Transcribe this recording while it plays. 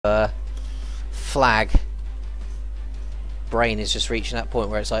flag. Brain is just reaching that point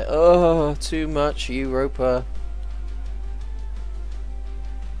where it's like, oh, too much Europa.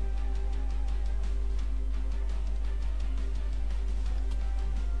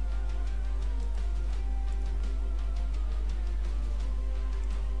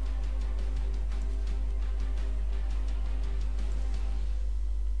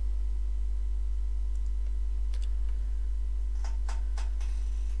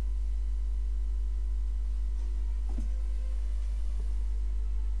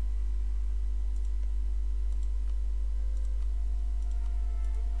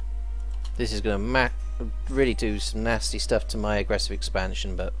 This is going to really do some nasty stuff to my aggressive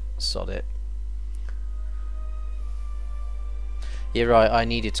expansion, but sod it. You're right, I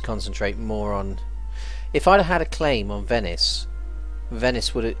needed to concentrate more on... If I'd had a claim on Venice,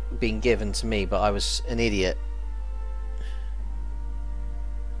 Venice would have been given to me, but I was an idiot.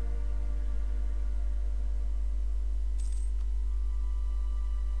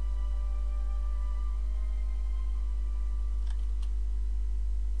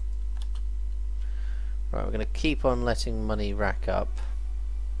 Right, we're going to keep on letting money rack up.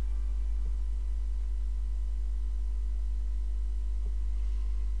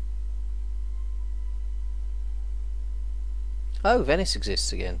 Oh, Venice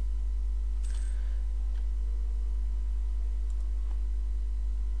exists again.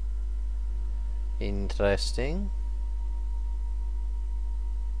 Interesting.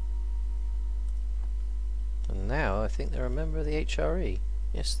 And now I think they're a member of the HRE.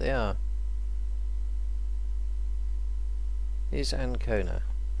 Yes, they are. Is Ancona?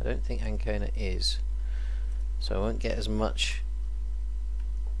 I don't think Ancona is. So I won't get as much.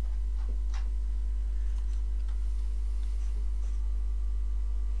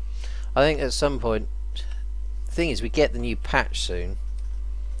 I think at some point, the thing is, we get the new patch soon,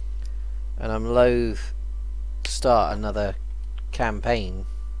 and I'm loath to start another campaign.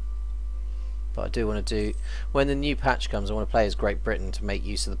 But I do want to do, when the new patch comes, I want to play as Great Britain to make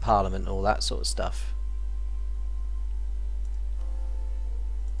use of the Parliament and all that sort of stuff.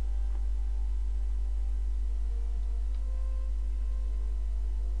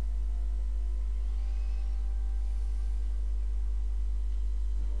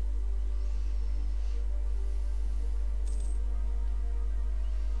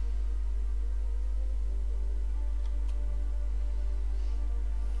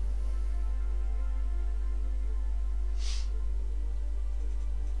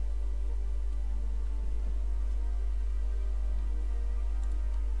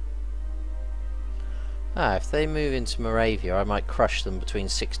 Ah, if they move into Moravia, I might crush them between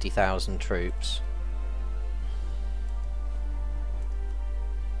 60,000 troops.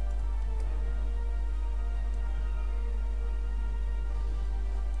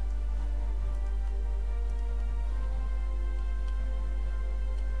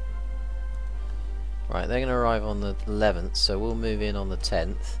 Right, they're going to arrive on the 11th, so we'll move in on the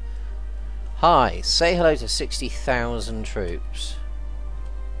 10th. Hi, say hello to 60,000 troops.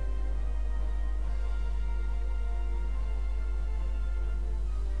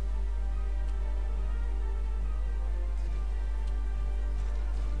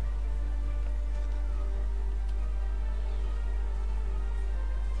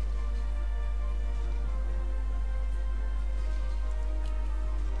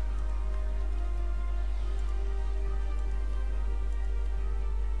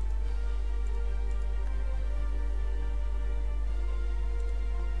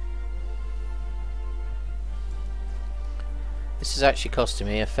 This is actually costing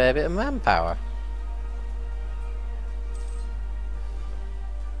me a fair bit of manpower.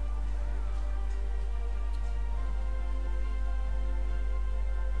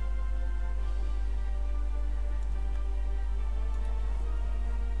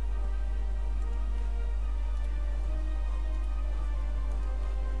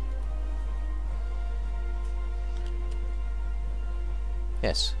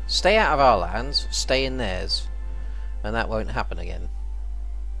 Yes, stay out of our lands, stay in theirs. And that won't happen again.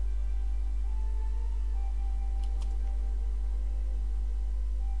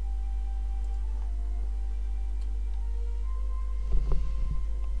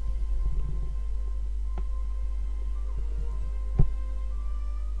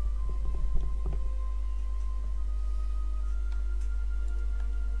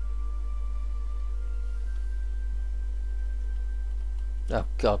 Oh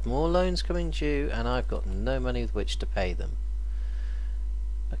god, more loans coming due, and I've got no money with which to pay them.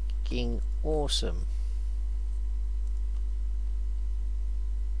 Fucking awesome.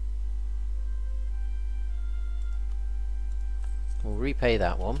 We'll repay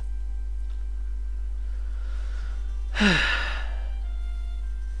that one.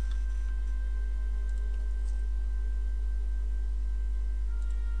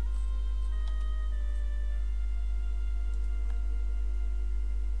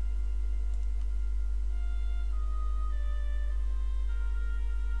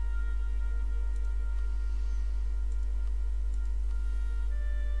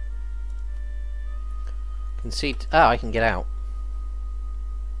 Concede. Ah, I can get out.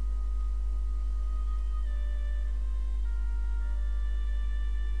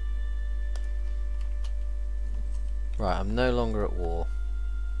 Right, I'm no longer at war.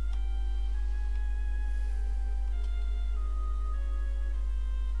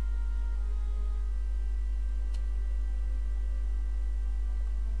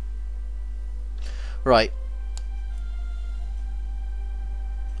 Right.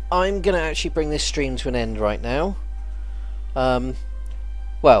 I'm going to actually bring this stream to an end right now.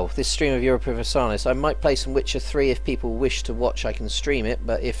 Well, this stream of Europa Universalis. I might play some Witcher 3 if people wish to watch. I can stream it,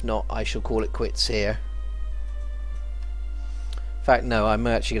 but if not, I shall call it quits here. In fact, no, I'm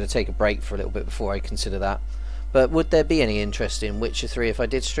actually going to take a break for a little bit before I consider that. But would there be any interest in Witcher 3 if I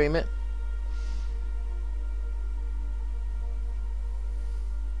did stream it?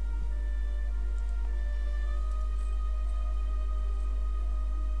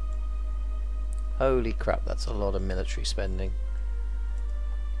 Holy crap, that's a lot of military spending.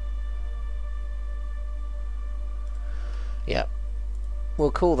 Yeah,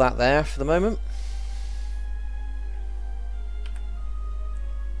 we'll call that there for the moment.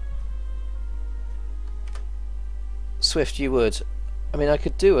 Swift, you would. I mean, I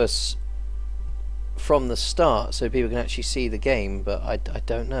could do us from the start so people can actually see the game, but I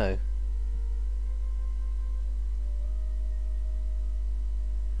don't know.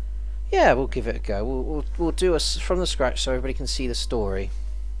 Yeah, we'll give it a go. We'll do us from the scratch so everybody can see the story.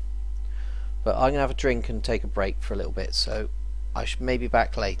 But I'm gonna have a drink and take a break for a little bit, so I should maybe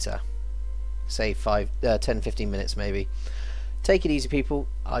back later. Say 10-15 minutes maybe. Take it easy, people.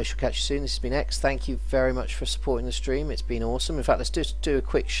 I shall catch you soon. This has been X. Thank you very much for supporting the stream. It's been awesome. In fact, let's just do a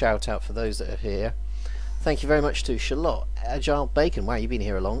quick shout out for those that are here. Thank you very much to Charlotte, Agile Bacon. Wow, you've been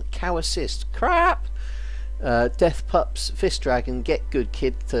here along. Cow Assist. Crap. Death Pups, Fist Dragon, Get Good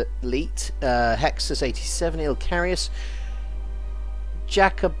Kid, Leet, Hexus87, Ilcarius,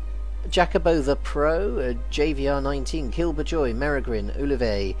 Jacobo the Pro, JVR19, Kilberjoy, Merigrin,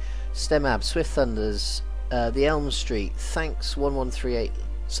 Ulive, Stemab, Swift Thunders, The Elm Street, Thanks 1138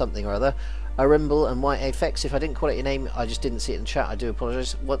 something or other, Arimble and White Afex. If I didn't call it your name, I just didn't see it in chat. I do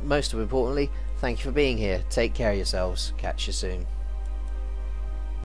apologise. Most importantly, thank you for being here. Take care of yourselves. Catch you soon.